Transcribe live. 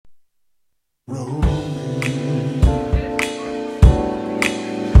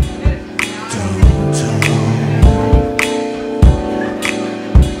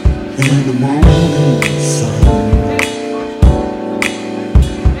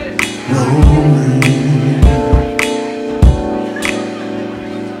rolling.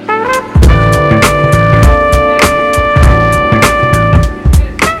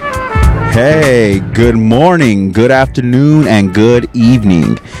 Hey, good morning, good afternoon, and good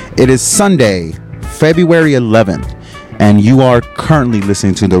evening. It is Sunday, February 11th, and you are currently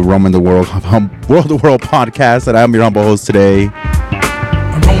listening to the Roaming the World podcast, and I'm your humble host today.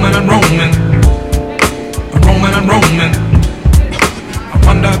 I'm roaming and roaming. I'm roaming and roaming. I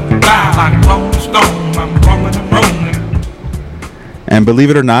wonder why like Rolling Stone. I'm roaming and roaming. And believe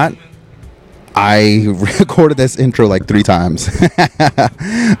it or not, I recorded this intro like 3 times.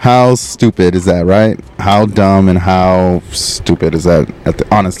 How stupid is that, right? How dumb and how stupid is that?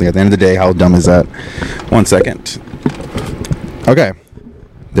 Honestly, at the end of the day, how dumb is that? 1 second. Okay.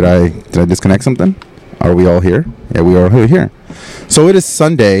 Did I disconnect something? Are we all here? Yeah, we are here. So it is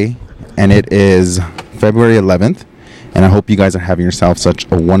Sunday, and it is February 11th, and I hope you guys are having yourself such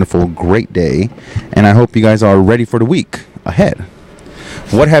a wonderful, great day, and I hope you guys are ready for the week ahead.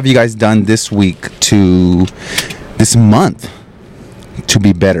 What have you guys done this month to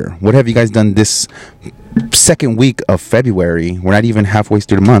be better? What have you guys done this second week of February? We're not even halfway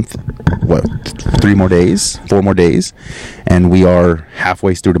through the month. What, 4 more days, and we are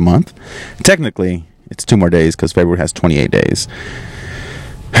halfway through the month. Technically, it's 2 more days because February has 28 days.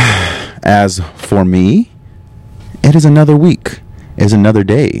 As for me, it is another week. It is another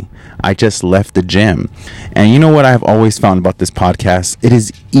day. I just left the gym. And you know what I've always found about this podcast? It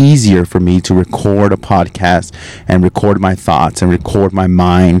is easier for me to record a podcast and record my thoughts and record my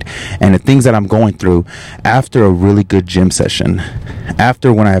mind and the things that I'm going through after a really good gym session.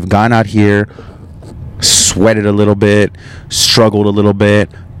 After when I have gone out here, sweated a little bit, struggled a little bit,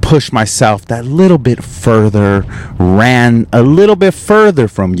 pushed myself that little bit further, ran a little bit further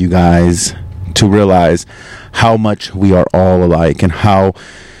from you guys to realize how much we are all alike and how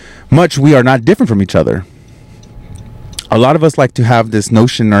much we are not different from each other. A lot of us like to have this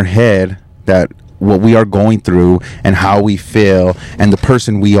notion in our head that what we are going through and how we feel and the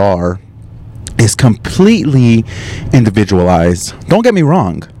person we are is completely individualized. Don't get me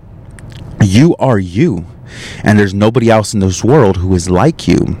wrong. You are you. And there's nobody else in this world who is like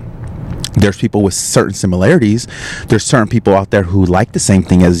you. There's people with certain similarities. There's certain people out there who like the same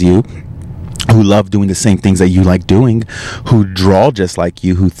thing as you, who love doing the same things that you like doing, who draw just like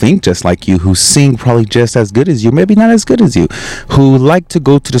you, who think just like you, who sing probably just as good as you, maybe not as good as you, who like to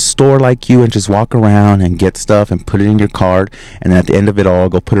go to the store like you and just walk around and get stuff and put it in your cart, and then at the end of it all,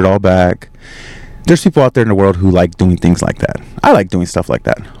 go put it all back. There's people out there in the world who like doing things like that. I like doing stuff like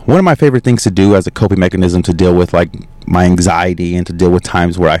that. One of my favorite things to do as a coping mechanism to deal with like my anxiety and to deal with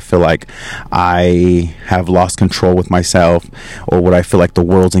times where I feel like I have lost control with myself or where I feel like the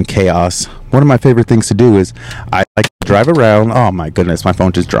world's in chaos. One of my favorite things to do is I like to drive around. Oh my goodness, my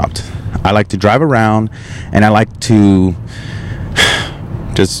phone just dropped. I like to drive around and I like to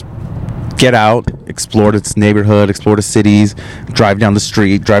just get out, explore this neighborhood, explore the cities, drive down the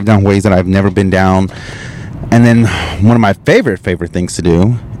street, drive down ways that I've never been down. And then one of my favorite things to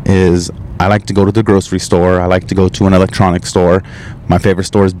do is I like to go to the grocery store. I like to go to an electronics store. My favorite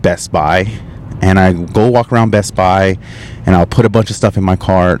store is Best Buy. And I go walk around Best Buy and I'll put a bunch of stuff in my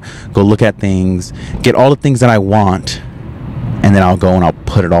cart, go look at things, get all the things that I want, and then I'll go and I'll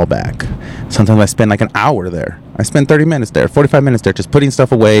put it all back. Sometimes I spend like an hour there. I spend 30 minutes there, 45 minutes there, just putting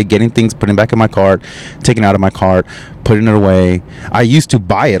stuff away, getting things, putting back in my cart, taking it out of my cart, putting it away. I used to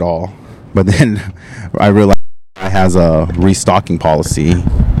buy it all, but then I realized I has a restocking policy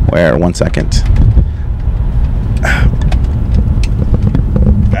where, 1 second.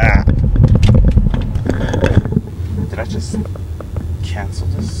 Did I just cancel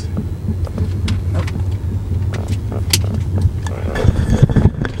this? Nope.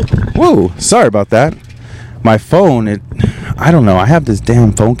 Whoa, sorry about that. My phone, I don't know, I have this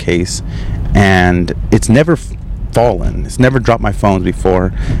damn phone case and it's never fallen. It's never dropped my phones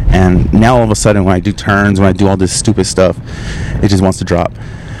before, and now all of a sudden when I do turns, when I do all this stupid stuff, it just wants to drop.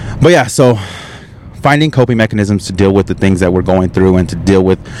 But yeah, so finding coping mechanisms to deal with the things that we're going through and to deal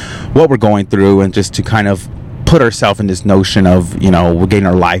with what we're going through and just to kind of put ourselves in this notion of, you know, we're getting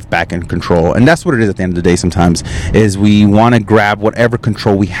our life back in control. And that's what it is at the end of the day sometimes, is we want to grab whatever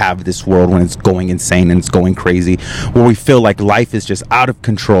control we have of this world when it's going insane and it's going crazy, where we feel like life is just out of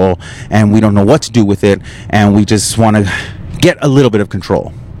control and we don't know what to do with it, and we just want to get a little bit of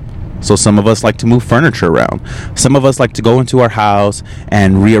control. So some of us like to move furniture around. Some of us like to go into our house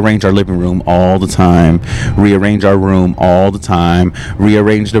and rearrange our living room all the time, rearrange our room all the time,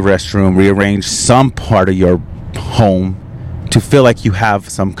 rearrange the restroom, rearrange some part of your home to feel like you have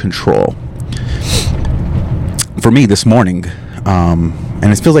some control. For me this morning,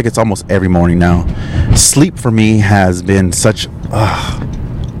 and it feels like it's almost every morning now. Sleep for me has been such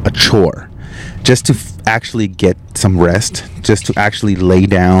a chore. Just to actually get some rest, just to actually lay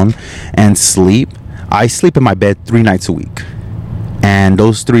down and sleep. I sleep in my bed 3 nights a week. And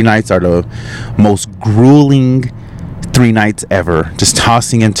those 3 nights are the most grueling 3 nights ever. Just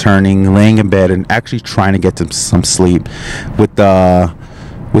tossing and turning, laying in bed, and actually trying to get to some sleep. With the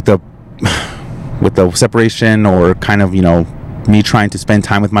separation, or kind of, me trying to spend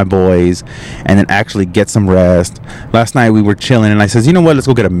time with my boys and then actually get some rest. Last night we were chilling and I says, you know what, let's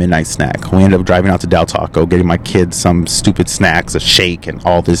go get a midnight snack. We ended up driving out to Del Taco, getting my kids some stupid snacks, a shake and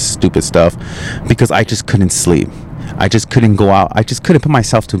all this stupid stuff, because I just couldn't sleep. I just couldn't go out. I just couldn't put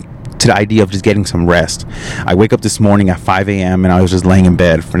myself to the idea of just getting some rest. I wake up this morning at 5 a.m. and I was just laying in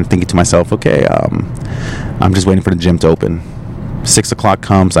bed and thinking to myself, okay, I'm just waiting for the gym to open. 6 o'clock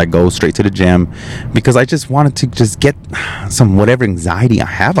comes, I go straight to the gym because I just wanted to just get some whatever anxiety I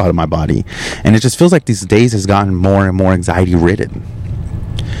have out of my body. And it just feels like these days has gotten more and more anxiety ridden.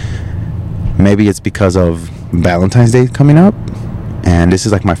 Maybe it's because of Valentine's Day coming up, and this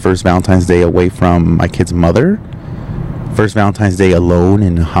is like my first Valentine's Day away from my kid's mother. First Valentine's Day alone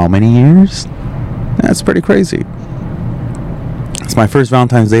in how many years? That's pretty crazy. It's my first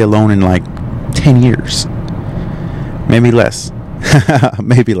Valentine's Day alone in like 10 years. Maybe less.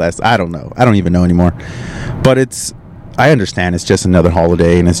 Maybe less. I don't know. I don't even know anymore. But I understand it's just another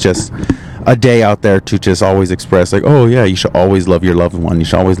holiday, and it's just a day out there to just always express like, oh yeah, you should always love your loved one. You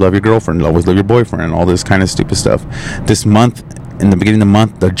should always love your girlfriend. Always love your boyfriend. And all this kind of stupid stuff. This month, in the beginning of the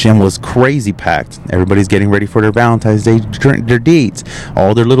month, the gym was crazy packed. Everybody's getting ready for their Valentine's Day, their dates,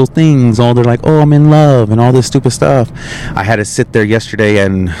 all their little things, all their like, oh, I'm in love, and all this stupid stuff. I had to sit there yesterday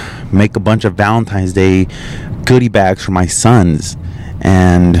and make a bunch of Valentine's Day goodie bags for my sons,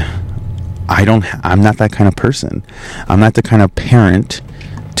 and I'm not that kind of person. I'm not the kind of parent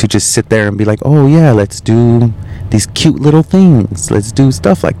to just sit there and be like, oh yeah, let's do these cute little things, let's do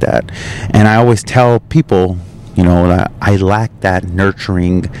stuff like that. And I always tell people, that I lack that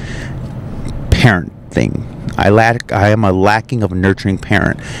nurturing parent thing. I am a lacking of a nurturing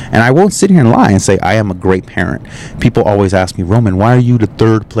parent, and I won't sit here and lie and say I am a great parent. People always ask me, Roman, why are you the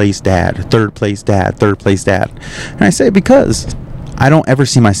third place dad? And I say, because I don't ever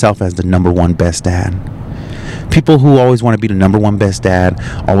see myself as the number one best dad. People who always want to be the number one best dad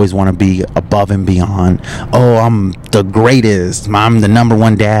always want to be above and beyond. Oh, I'm the greatest. I'm the number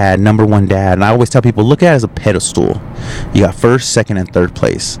one dad. And I always tell people, look at it as a pedestal. You got first, second, and third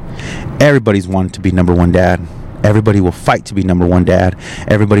place. Everybody's wanted to be number one dad. Everybody will fight to be number one dad.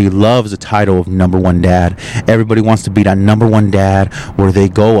 Everybody loves the title of number one dad. Everybody wants to be that number one dad where they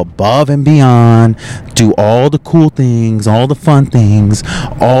go above and beyond, do all the cool things, all the fun things,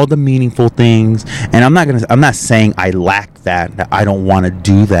 all the meaningful things. And I'm not saying I lack that I don't want to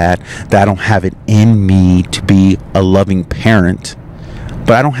do that I don't have it in me to be a loving parent.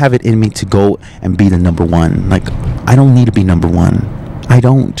 But I don't have it in me to go and be the number one. Like, I don't need to be number one. I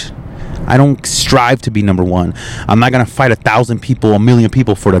don't strive to be number one. I'm not going to fight 1,000 people, 1,000,000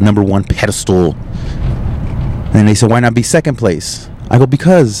 people for the number one pedestal. And they say, why not be second place? I go,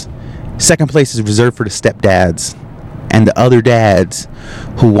 because second place is reserved for the stepdads and the other dads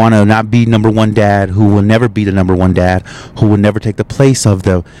who want to not be number one dad, who will never be the number one dad, who will never take the place of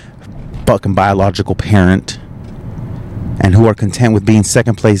the fucking biological parent, and who are content with being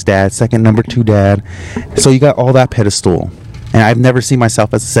second place dad, second number two dad. So you got all that pedestal. And I've never seen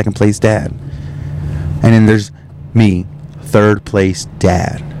myself as a second place dad. And then there's me, third place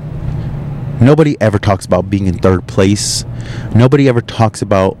dad. Nobody ever talks about being in third place. Nobody ever talks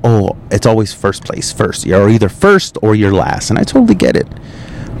about, oh, it's always first place first. You're either first or you're last. And I totally get it.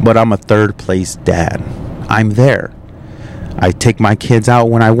 But I'm a third place dad. I'm there. I take my kids out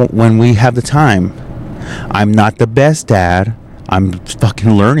when we have the time. I'm not the best dad. I'm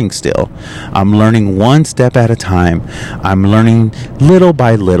fucking learning still. I'm learning one step at a time. I'm learning little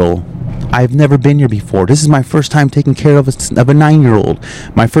by little. I've never been here before. This is my first time taking care of a 9-year-old.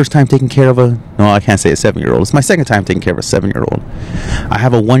 My first time taking care of I can't say a 7-year-old. It's my second time taking care of a 7-year-old. I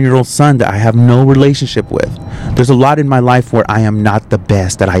have a 1-year-old son that I have no relationship with. There's a lot in my life where I am not the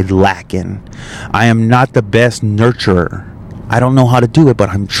best, that I lack in. I am not the best nurturer. I don't know how to do it, but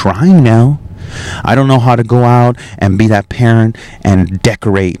I'm trying now. I don't know how to go out and be that parent and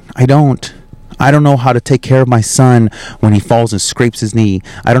decorate. I don't know how to take care of my son when he falls and scrapes his knee.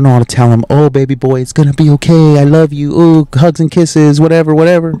 I don't know how to tell him, oh, baby boy, it's going to be okay. I love you. Oh, hugs and kisses, whatever.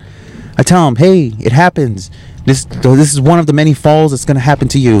 I tell him, hey, it happens. This is one of the many falls that's going to happen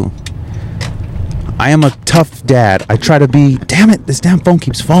to you. I am a tough dad. I try to be, damn it, this damn phone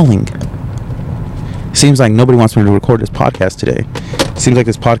keeps falling. Seems like nobody wants me to record this podcast today. Seems like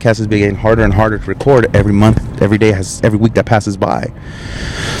this podcast is getting harder and harder to record every month, every week that passes by.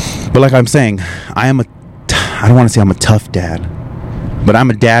 But like I'm saying, I don't want to say I'm a tough dad, but I'm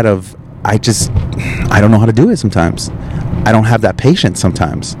a dad of, I don't know how to do it sometimes. I don't have that patience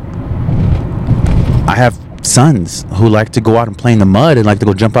sometimes. I have sons who like to go out and play in the mud and like to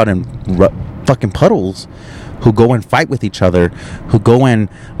go jump out in fucking puddles, who go and fight with each other, who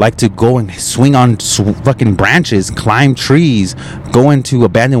like to go and swing on fucking branches, climb trees, go into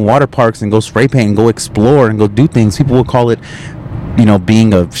abandoned water parks and go spray paint and go explore and go do things. People will call it,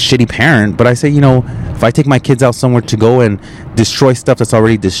 being a shitty parent. But I say, if I take my kids out somewhere to go and destroy stuff that's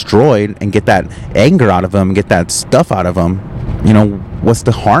already destroyed and get that anger out of them, and get that stuff out of them, what's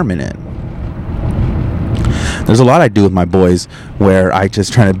the harm in it? There's a lot I do with my boys where I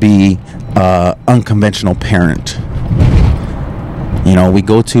just try to be unconventional parent. We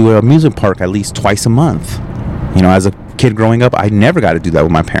go to an amusement park at least twice a month. As a kid growing up, I never got to do that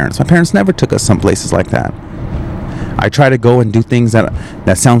with my parents. My parents never took us some places like that. I try to go and do things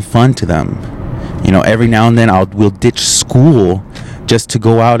that sound fun to them. Every now and then we'll ditch school just to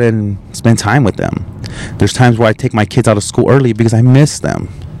go out and spend time with them. There's times where I take my kids out of school early because I miss them.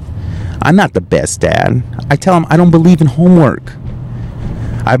 I'm not the best dad. I tell them I don't believe in homework.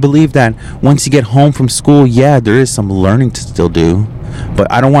 I believe that once you get home from school, there is some learning to still do,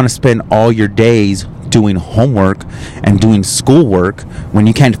 but I don't want to spend all your days doing homework and doing schoolwork when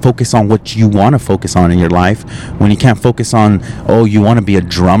you can't focus on what you want to focus on in your life, when you can't focus on, you want to be a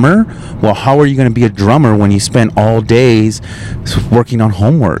drummer? Well, how are you going to be a drummer when you spend all days working on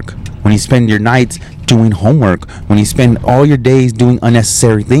homework? When you spend your nights doing homework, when you spend all your days doing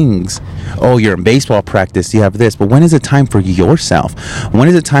unnecessary things? You're in baseball practice, you have this, but when is it time for yourself? When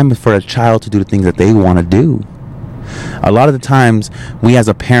is it time for a child to do the things that they want to do? A lot of the times, we as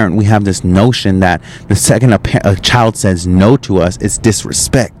a parent, we have this notion that the second a child says no to us, it's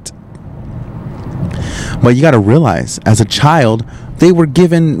disrespect. But you got to realize, as a child, they weren't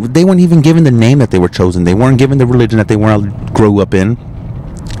even given the name that they were chosen. They weren't given the religion that they grew up in.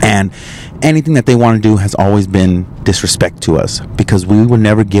 And anything that they want to do has always been disrespect to us, because we would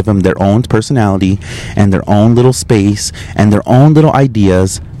never give them their own personality and their own little space and their own little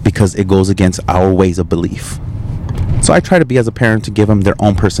ideas, because it goes against our ways of belief. So I try to be, as a parent, to give them their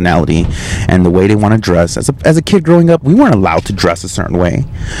own personality and the way they want to dress. As a kid growing up, we weren't allowed to dress a certain way.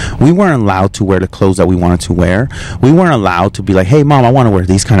 We weren't allowed to wear the clothes that we wanted to wear. We weren't allowed to be like, hey, Mom, I want to wear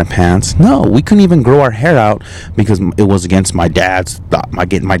these kind of pants. No, we couldn't even grow our hair out because it was against my dad's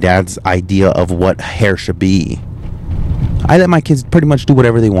idea of what hair should be. I let my kids pretty much do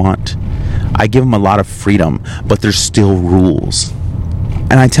whatever they want. I give them a lot of freedom, but there's still rules.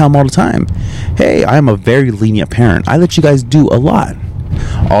 And I tell them all the time, hey, I am a very lenient parent. I let you guys do a lot.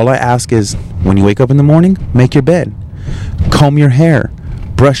 All I ask is, when you wake up in the morning, make your bed, comb your hair,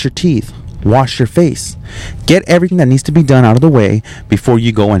 brush your teeth, wash your face. Get everything that needs to be done out of the way before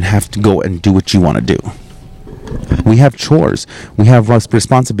you go and have to go and do what you want to do. We have chores. We have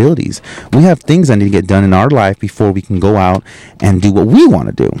responsibilities. We have things that need to get done in our life before we can go out and do what we want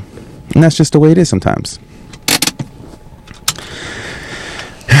to do. And that's just the way it is sometimes.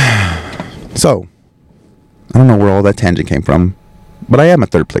 So, I don't know where all that tangent came from, but I am a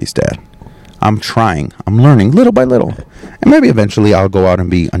third place dad. I'm trying. I'm learning little by little. And maybe eventually I'll go out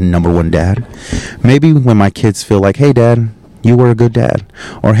and be a number one dad. Maybe when my kids feel like, hey, Dad, you were a good dad.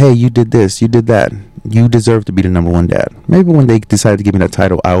 Or, hey, you did this, you did that. You deserve to be the number one dad. Maybe when they decide to give me that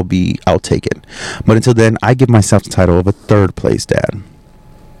title, I'll take it. But until then, I give myself the title of a third place dad.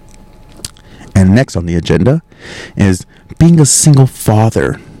 And next on the agenda is being a single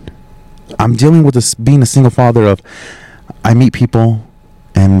father. I'm dealing with being a single father of, I meet people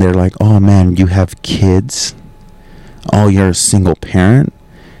and they're like, oh man, you have kids? Oh, you're a single parent?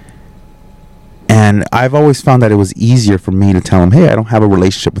 And I've always found that it was easier for me to tell them, hey, I don't have a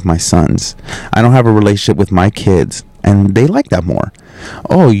relationship with my sons. I don't have a relationship with my kids. And they like that more.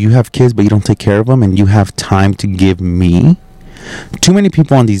 Oh, you have kids, but you don't take care of them and you have time to give me? Too many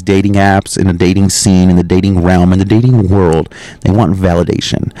people on these dating apps, in the dating scene, in the dating realm, in the dating world, they want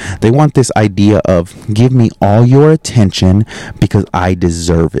validation. They want this idea of, give me all your attention because I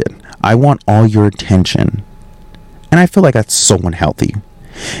deserve it. I want all your attention. And I feel like that's so unhealthy.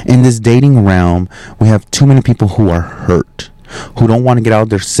 In this dating realm, we have too many people who are hurt, who don't want to get out of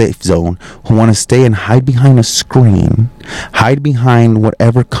their safe zone, who want to stay and hide behind a screen, hide behind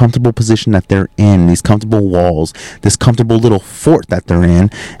whatever comfortable position that they're in, these comfortable walls, this comfortable little fort that they're in,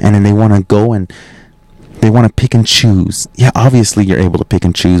 and then they want to go and they want to pick and choose. Yeah, obviously you're able to pick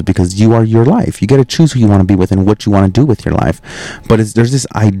and choose because you are your life. You get to choose who you want to be with and what you want to do with your life. But there's this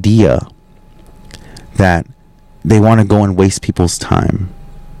idea that they want to go and waste people's time.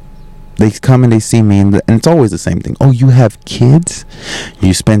 They come and they see me, and it's always the same thing. Oh, you have kids?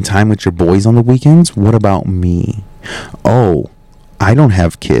 You spend time with your boys on the weekends? What about me? Oh, I don't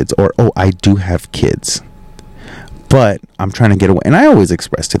have kids. Or, oh, I do have kids, but I'm trying to get away. And I always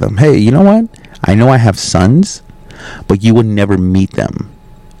express to them, hey, you know what? I know I have sons, but you would never meet them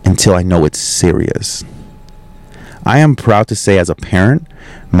until I know it's serious. I am proud to say, as a parent,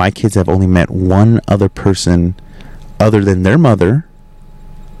 my kids have only met one other person other than their mother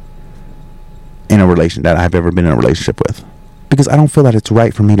in a relation that I've ever been in a relationship with, because I don't feel that it's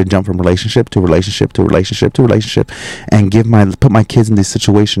right for me to jump from relationship to relationship to relationship to relationship and put my kids in this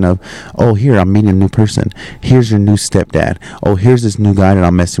situation of, oh, here, I'm meeting a new person. Here's your new stepdad. Oh, here's this new guy that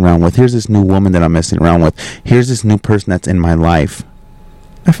I'm messing around with. Here's this new woman that I'm messing around with. Here's this new person that's in my life.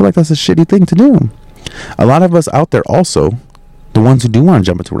 I feel like that's a shitty thing to do. A lot of us out there also, the ones who do want to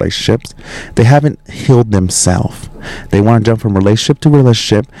jump into relationships, they haven't healed themselves. They want to jump from relationship to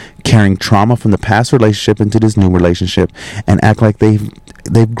relationship, carrying trauma from the past relationship into this new relationship, and act like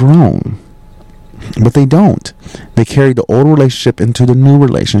they've grown. But they don't. They carry the old relationship into the new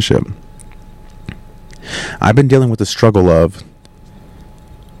relationship. I've been dealing with the struggle of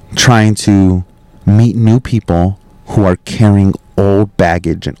trying to meet new people who are carrying old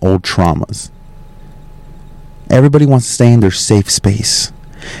baggage and old traumas. Everybody wants to stay in their safe space.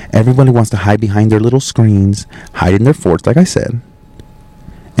 Everybody wants to hide behind their little screens, hide in their forts, like I said,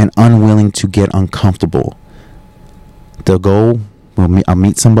 and unwilling to get uncomfortable. They'll go, I'll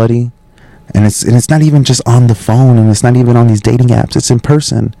meet somebody, and it's not even just on the phone, and it's not even on these dating apps. It's in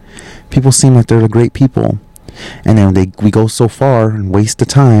person. People seem like they're great people, and then we go so far and waste the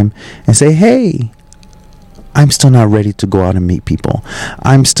time and say, hey, I'm still not ready to go out and meet people.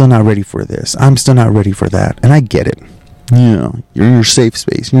 I'm still not ready for this. I'm still not ready for that. And I get it. Yeah, you're in your safe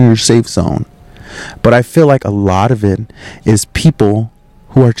space. You're in your safe zone. But I feel like a lot of it is people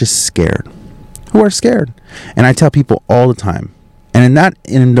who are just scared. Who are scared. And I tell people all the time, and not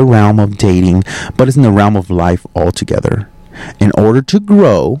in the realm of dating, but it's in the realm of life altogether. In order to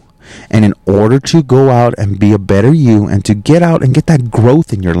grow, and in order to go out and be a better you, and to get out and get that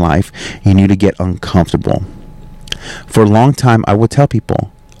growth in your life, you need to get uncomfortable. For a long time, I would tell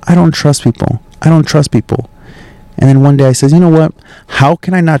people, I don't trust people. I don't trust people. And then one day I said, you know what? How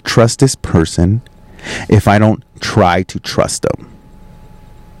can I not trust this person if I don't try to trust them?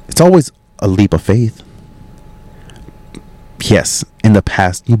 It's always a leap of faith. Yes, in the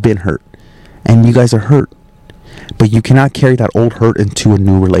past, you've been hurt. And you guys are hurt. But you cannot carry that old hurt into a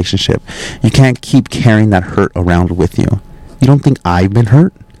new relationship. You can't keep carrying that hurt around with you. You don't think I've been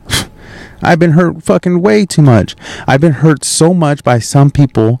hurt? I've been hurt fucking way too much. I've been hurt so much by some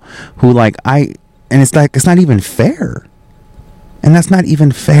people who and it's like, it's not even fair. And that's not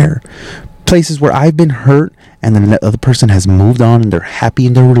even fair. Places where I've been hurt and then the other person has moved on and they're happy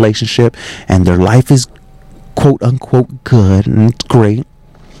in their relationship and their life is quote unquote good and it's great.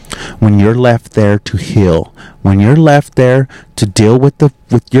 When you're left there to heal, when you're left there to deal with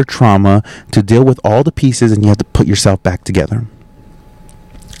your trauma, to deal with all the pieces, and you have to put yourself back together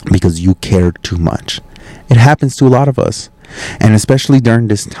because you cared too much. It happens to a lot of us. And especially during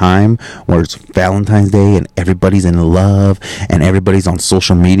this time where it's Valentine's Day and everybody's in love and everybody's on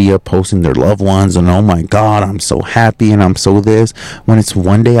social media posting their loved ones and oh my God, I'm so happy and I'm so this. When it's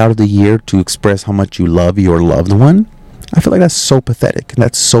one day out of the year to express how much you love your loved one, I feel like that's so pathetic and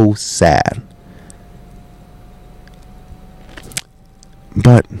that's so sad.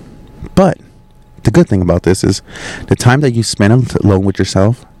 But the good thing about this is the time that you spend alone with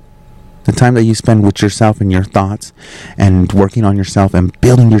yourself, the time that you spend with yourself and your thoughts and working on yourself and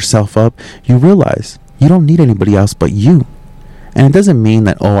building yourself up, you realize you don't need anybody else but you. And it doesn't mean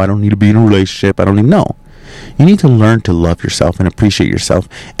that, oh, I don't need to be in a relationship. I don't need, no. You need to learn to love yourself and appreciate yourself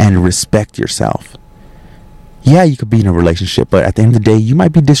and respect yourself. Yeah, you could be in a relationship, but at the end of the day, you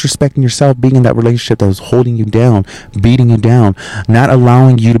might be disrespecting yourself being in that relationship that was holding you down, beating you down, not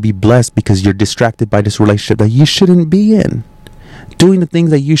allowing you to be blessed because you're distracted by this relationship that you shouldn't be in. Doing the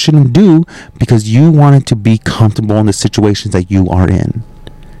things that you shouldn't do because you wanted to be comfortable in the situations that you are in.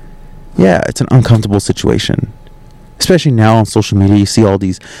 Yeah, it's an uncomfortable situation. Especially now on social media, you see all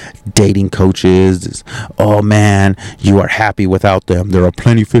these dating coaches. Oh man, you are happy without them. There are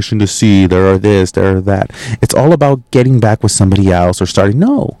plenty fish in the sea. There are this, there are that. It's all about getting back with somebody else or starting.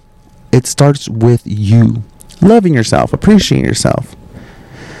 No, it starts with you. Loving yourself, appreciating yourself.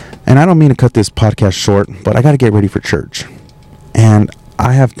 And I don't mean to cut this podcast short, but I got to get ready for church. And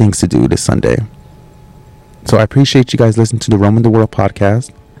I have things to do this Sunday. So I appreciate you guys listening to the Roaming the World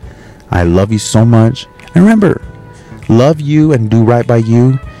podcast. I love you so much. And remember, love you and do right by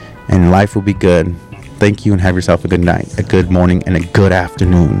you, and life will be good. thank you and have yourself a good night, a good morning, and a good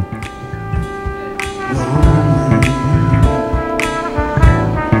afternoon.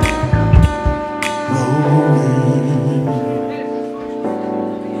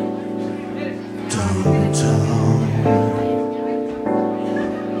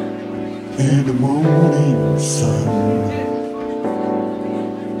 In the morning sun,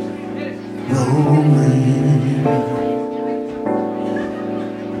 rolling.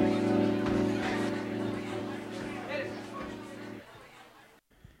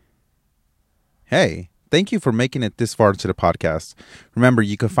 Hey, thank you for making it this far into the podcast. Remember,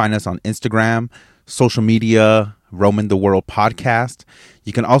 you can find us on Instagram, social media, Roman the World Podcast.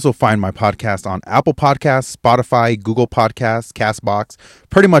 You can also find my podcast on Apple Podcasts, Spotify, Google Podcasts, CastBox,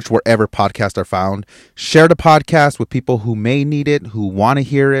 pretty much wherever podcasts are found. Share the podcast with people who may need it, who want to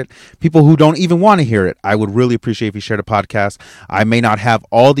hear it, people who don't even want to hear it. I would really appreciate if you share the podcast. I may not have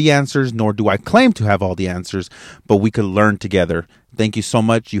all the answers, nor do I claim to have all the answers, but we could learn together. Thank you so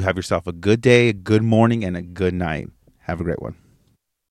much. You have yourself a good day, a good morning, and a good night. Have a great one.